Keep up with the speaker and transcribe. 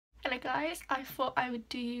guys, I thought I would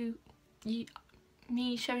do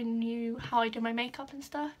me showing you how I do my makeup and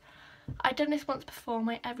stuff. I've done this once before,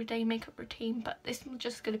 my everyday makeup routine, but this one's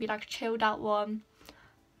just going to be like a chilled out one.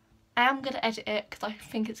 I am going to edit it because I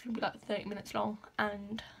think it's going to be like 30 minutes long,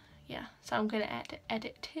 and yeah, so I'm going to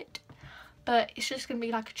edit it. But it's just going to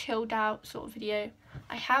be like a chilled out sort of video.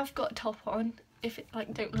 I have got a top on. If it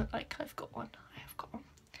like don't look like I've got one, I have got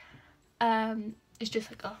one. It's just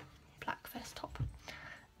like a black vest top.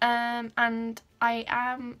 And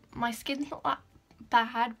my skin's not that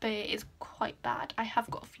bad, but it is quite bad. I have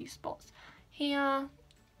got a few spots here,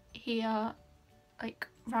 like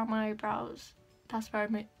around my eyebrows. That's where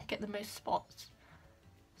I get the most spots.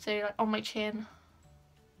 So like on my chin,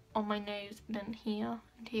 on my nose, and then here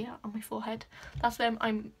and here on my forehead. That's where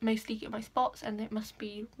I mostly get my spots, and it must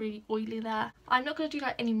be really oily there. I'm not going to do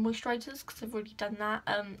like any moisturisers because I've already done that.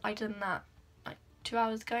 I done that like 2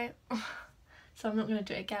 hours ago. So I'm not going to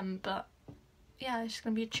do it again, but yeah, it's just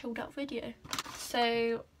going to be a chilled out video.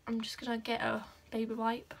 So I'm just going to get a baby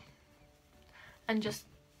wipe and just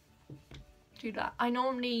do that. I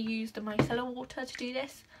normally use the micellar water to do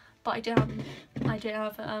this, but I don't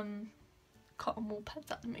have cotton wool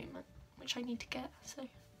pads at the moment, which I need to get. So,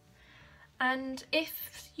 and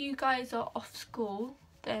if you guys are off school,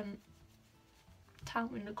 then tell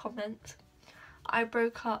me in the comments. I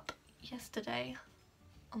broke up yesterday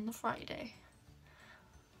on the Friday.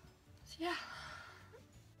 So yeah.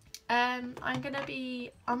 I'm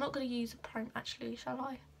not gonna use a primer actually, shall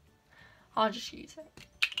I? I'll just use it.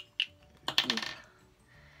 Yeah.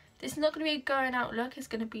 This is not gonna be a going out look, it's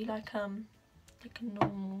gonna be like a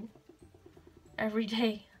normal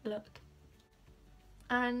everyday look.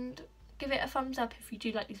 And give it a thumbs up if you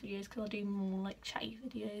do like these videos, because I'll do more like chatty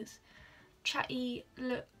videos, chatty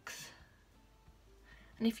looks.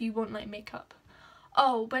 And if you want like makeup,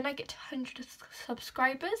 oh, when I get to 100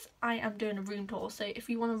 subscribers, I am doing a room tour. So if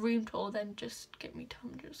you want a room tour, then just get me to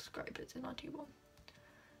 100 subscribers and I'll do one.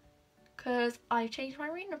 Because I changed my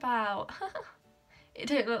roundabout. It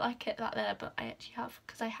didn't look like it that there, but I actually have.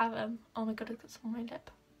 Because I have, oh my god, I've got some on my lip.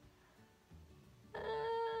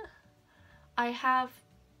 I have,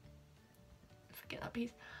 forget that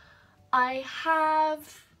piece. I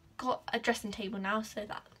have got a dressing table now, so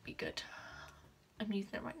that would be good. I'm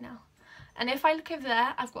using it right now. And if I look over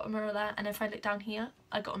there, I've got a mirror there, and if I look down here,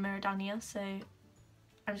 I've got a mirror down here, so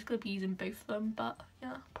I'm just going to be using both of them, but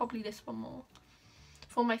yeah, probably this one more.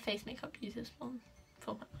 For my face makeup, use this one.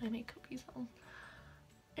 For my makeup, use that one.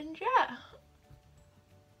 And yeah,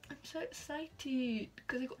 I'm so excited,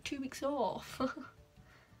 because I've got 2 weeks off.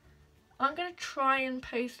 I'm going to try and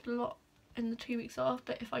post a lot in the 2 weeks off,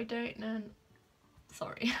 but if I don't, then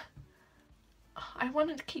sorry. I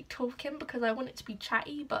wanted to keep talking because I want it to be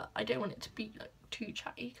chatty, but I don't want it to be like too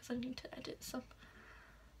chatty because I need to edit some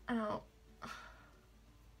out.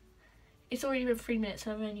 It's already been 3 minutes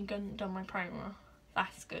and I've only done my primer.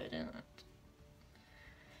 That's good, isn't it?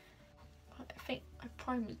 I think my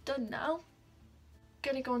primer's done now.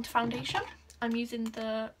 Gonna go on to foundation. I'm using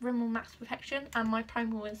the Rimmel Max Perfection, and my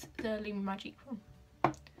primer was the Lume Magic one,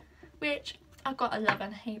 which I've got a love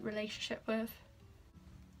and hate relationship with.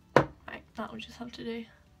 Right, that will just have to do.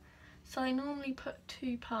 So I normally put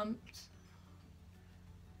 2 pumps,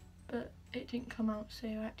 but it didn't come out, so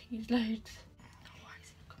I had to use loads. Why is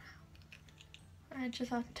it not coming out? I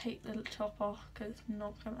just have to take the top off because it's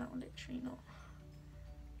not coming out, literally not.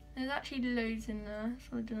 There's actually loads in there,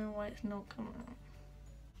 so I don't know why it's not coming out.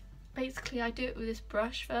 Basically, I do it with this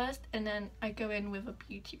brush first, and then I go in with a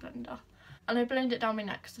beauty blender. And I blend it down my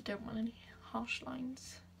neck because I don't want any harsh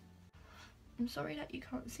lines. I'm sorry that you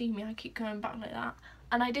can't see me, I keep going back like that.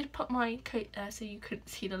 And I did put my coat there so you couldn't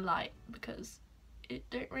see the light, because it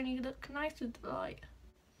don't really look nice with the light.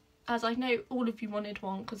 As I know all of you wanted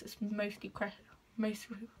one, because it's most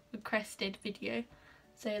requested video.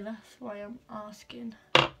 So that's why I'm asking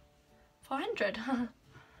for 100.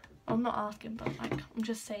 I'm not asking, but like, I'm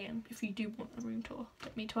just saying, if you do want a room tour,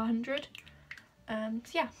 get me to 100. So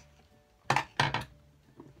yeah,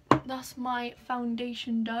 that's my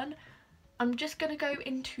foundation done. I'm just gonna go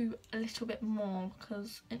into a little bit more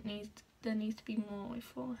because there needs to be more on my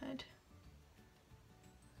forehead.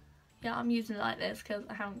 Yeah, I'm using it like this because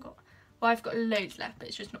I haven't got, well, I've got loads left, but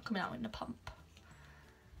it's just not coming out in the pump.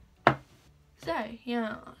 So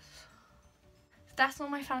yeah, that's all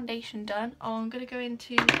my foundation done. I'm gonna go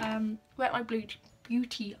into wet my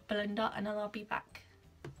beauty blender, and then I'll be back.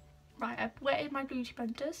 Right, I've wetted my beauty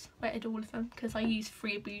blenders, wetted all of them because I use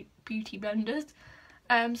 3 beauty blenders.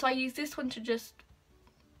 So I use this one to just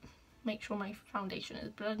make sure my foundation is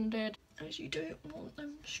blended, as you don't want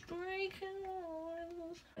them streaking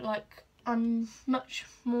lines. Like I'm much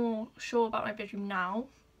more sure about my bedroom now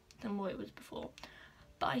than what it was before,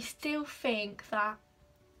 but I still think that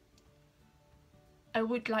I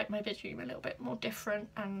would like my bedroom a little bit more different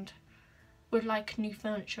and would like new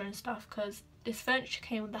furniture and stuff, because this furniture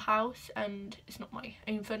came with the house and it's not my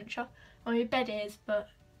own furniture. My bed is, but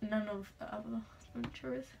none of the other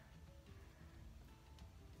furniture is.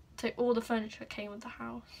 So all the furniture came with the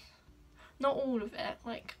house. Not all of it,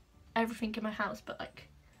 like everything in my house, but like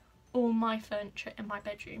all my furniture in my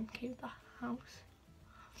bedroom came with the house.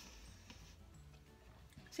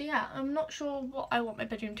 So yeah, I'm not sure what I want my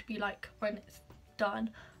bedroom to be like when it's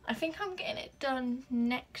done. I think I'm getting it done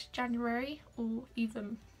next January or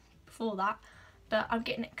even before that, but I'm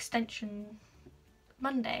getting an extension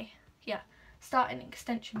Monday. Yeah, starting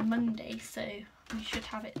extension Monday, so we should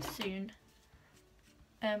have it soon.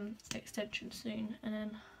 Extension soon, and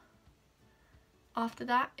then after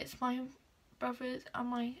that it's my brother's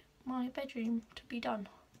and my bedroom to be done.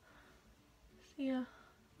 So yeah,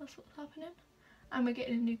 that's what's happening. And we're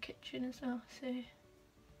getting a new kitchen as well, so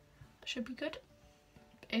that should be good.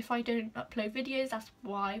 If I don't upload videos, that's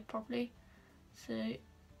why, probably. So,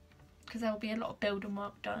 because there will be a lot of building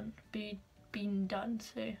work being done,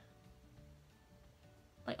 so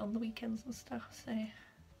like on the weekends and stuff, so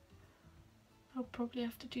I'll probably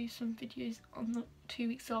have to do some videos on the 2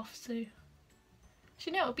 weeks off. So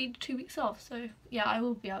actually no, it'll be 2 weeks off, so yeah, I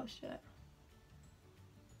will be able to do it.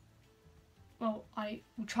 Well, I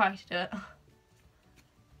will try to do it.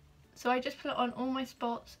 So I just put on all my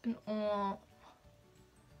spots and all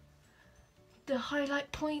the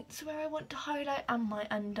highlight points where I want to highlight and my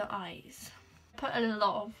under eyes. I put a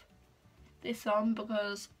lot of this on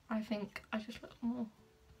because I think I just look more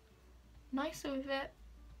nicer with it.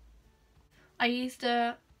 I used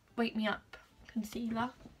a Wake Me Up concealer,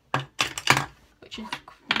 which is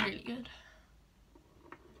really good.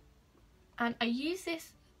 And I use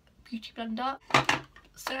this beauty blender.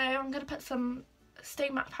 So I'm going to put some Stay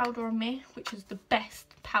Matte powder on me, which is the best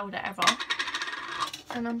powder ever.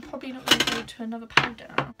 And I'm probably not going to go to another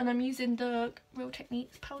powder. And I'm using the Real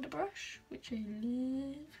Techniques powder brush, which I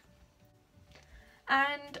love.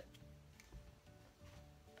 And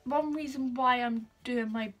one reason why I'm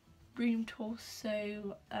doing my room tour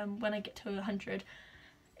so when I get to 100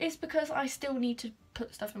 is because I still need to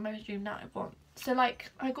put stuff in my bedroom that I want. So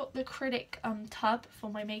like I got the acrylic tub for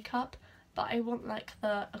my makeup, but I want like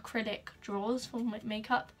the acrylic drawers for my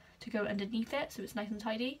makeup to go underneath it so it's nice and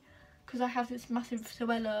tidy, because I have this massive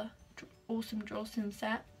Zoella awesome drawer sim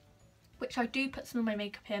set, which I do put some of my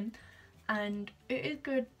makeup in, and it is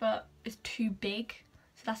good but it's too big,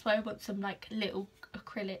 so that's why I want some like little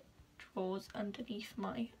acrylic drawers underneath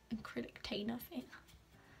my acrylic tainer thing.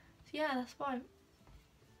 So yeah, that's why.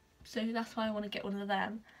 So that's why I want to get one of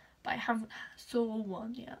them, but I haven't saw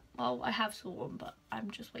one yet. Well, I have saw one, but I'm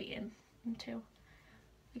just waiting until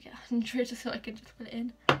we get 100 so I can just put it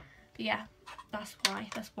in. But yeah, that's why.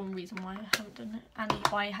 That's one reason why I haven't done it, and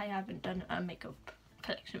why I haven't done a makeup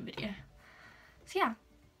collection video. So yeah,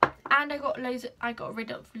 and I got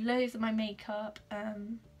rid of loads of my makeup.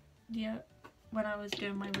 Yeah, when I was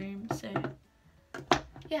doing my room. So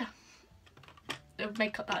yeah, the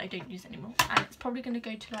makeup that I don't use anymore, and it's probably going to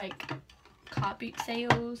go to like car boot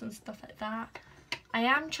sales and stuff like that. I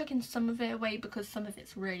am chucking some of it away because some of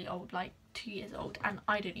it's really old, like 2 years old, and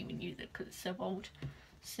I don't even use it because it's so old.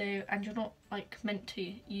 So, and you're not like meant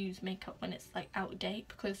to use makeup when it's like out of date,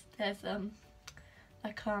 because there's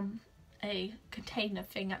like a container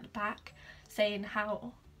thing at the back saying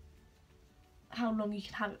how long you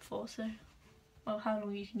can have it for, so, well, how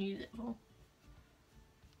long you can use it for.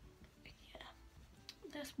 Yeah,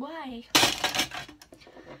 that's why.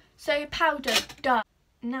 So powder done.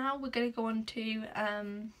 Now we're going to go on to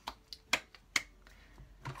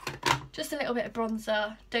just a little bit of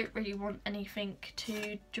bronzer. Don't really want anything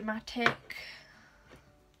too dramatic,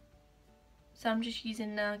 so I'm just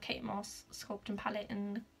using the Kate Moss sculpting palette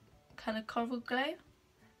in colour Glow,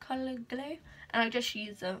 and I just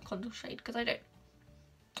use a contour shade because I don't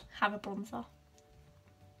have a bronzer.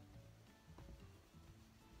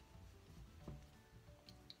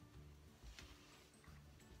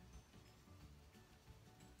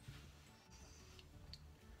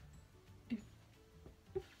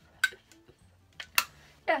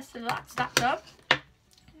 Yeah, so that's that done.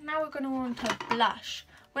 Now we're going to go on to blush.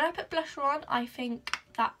 When I put blusher on, I think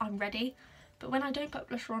that I'm ready, but when I don't put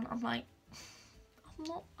blusher on, I'm like,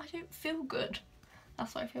 I don't feel good.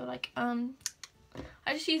 That's what I feel like. I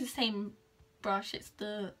just use the same brush. It's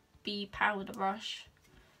the B powder brush,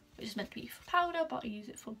 which is meant to be for powder, but I use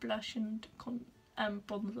it for blush and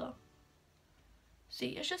bronzer.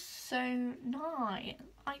 See, it's just so nice.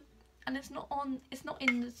 and it's not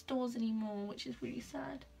in the stores anymore, which is really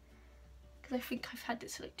sad, because I think I've had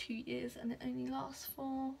this for like 2 years and it only lasts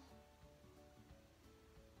for,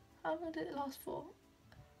 how long did it last for?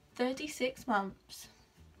 36 months.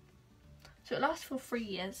 So it lasts for 3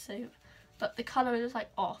 years, so, but the colour is like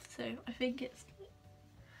off, so I think it's,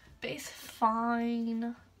 but it's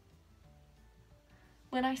fine.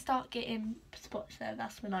 When I start getting spots there,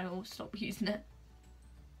 that's when I will stop using it,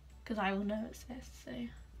 because I will know it's this. So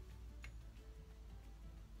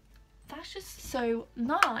that's just so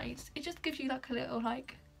nice. It just gives you like a little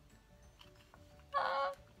like,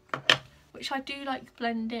 which I do like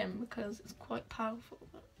blend in because it's quite powerful.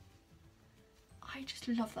 But I just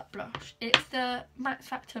love that blush. It's the Max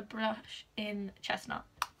Factor blush in Chestnut.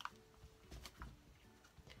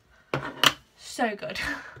 So good.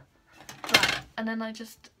 Right, and then I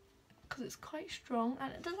just, because it's quite strong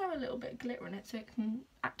and it does have a little bit of glitter in it, so it can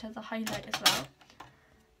act as a highlight as well.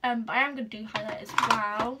 But I am going to do highlight as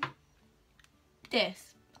well.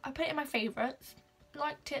 This, I put it in my favourites.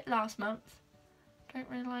 Liked it last month. Don't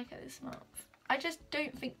really like it this month. I just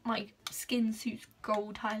don't think my skin suits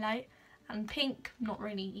gold highlight, and pink not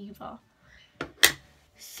really either.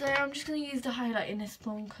 So I'm just going to use the highlight in this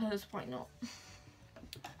one because why not?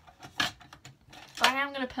 But I am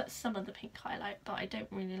going to put some of the pink highlight, but I don't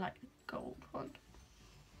really like the gold one.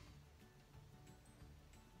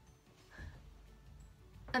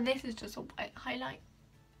 And this is just a white highlight.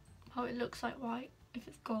 Oh, it looks like white. If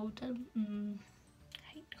it's gold, then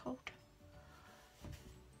I hate gold.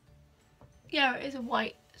 Yeah, it is a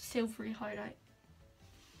white silvery highlight.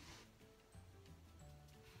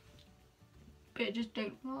 But it just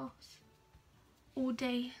don't last all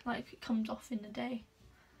day, like it comes off in the day.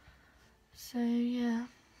 So yeah.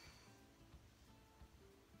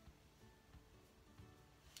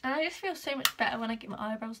 And I just feel so much better when I get my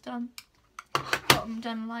eyebrows done. Got them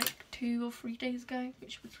done like 2 or 3 days ago,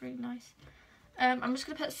 which was really nice. I'm just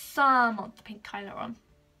going to put some of the pink colour on,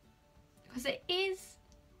 because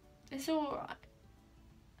it's alright.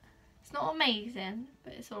 It's not amazing,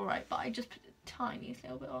 but it's alright. But I just put the tiniest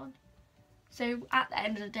little bit on. So at the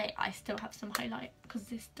end of the day, I still have some highlight, because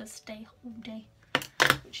this does stay all day,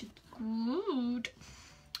 which is good.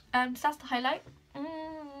 So that's the highlight.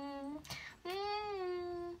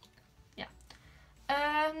 Yeah.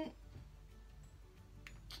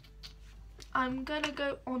 I'm gonna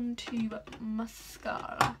go on to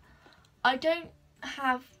mascara. I don't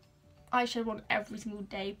have eyeshadow on every single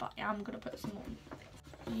day, but I am gonna put some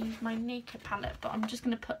on. Use my Naked palette, but I'm just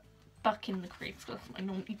gonna put Buck in the crease, because that's what I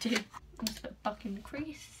normally do. I'm just put Buck in the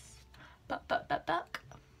crease. Buck.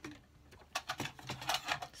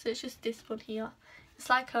 So it's just this one here. It's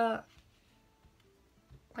like a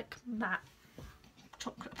matte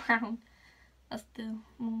chocolate brown. That's the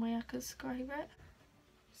one way I could describe it.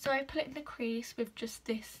 So I put it in the crease with just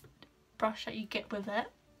this brush that you get with it,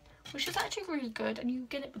 which is actually really good, and you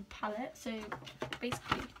get it with the palette. So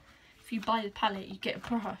basically, if you buy the palette, you get a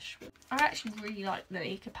brush. I actually really like the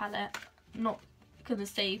Naked palette. I'm not gonna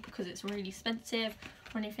say because it's really expensive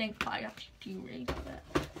or anything, but I actually do really love it.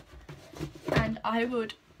 And I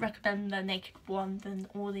would recommend the Naked one than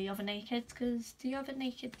all the other Nakeds, because the other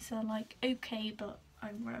Nakeds are like okay, but I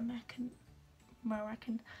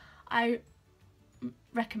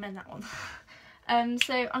recommend that one.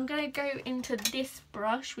 So I'm gonna go into this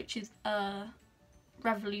brush, which is a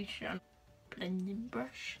Revolution blending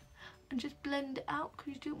brush, and just blend it out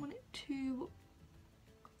because you don't want it to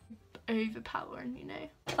overpowering, you know.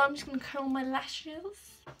 So I'm just gonna curl my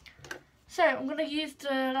lashes. So I'm gonna use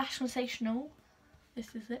the Lash Sensational.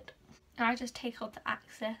 This is it. And I just take off the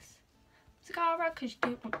excess mascara because you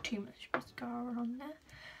don't want too much mascara on there.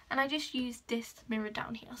 And I just use this mirror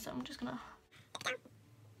down here, so I'm just gonna.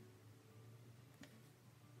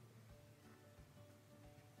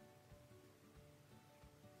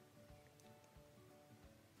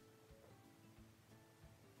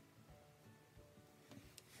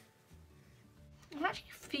 I'm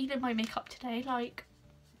actually feeling my makeup today, like,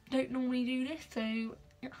 don't normally do this, so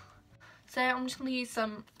yeah. So I'm just going to use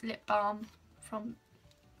some lip balm from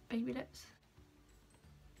Baby Lips.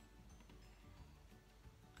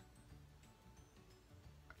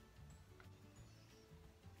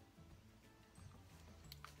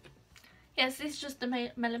 Yes, this is just the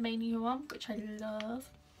Melamania one, which I love.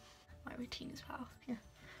 My routine as well, yeah.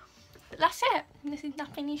 But that's it. This is the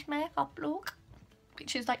finished makeup look,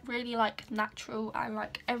 which is like really like natural and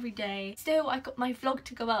like everyday. Still, I got my vlog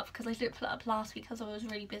to go up because I didn't put it up last week because I was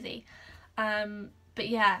really busy. But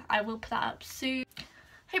yeah, I will put that up soon.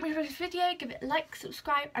 Hope you enjoyed this video. Give it a like,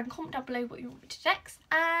 subscribe and comment down below what you want me to do next,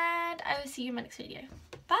 and I will see you in my next video.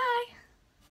 Bye.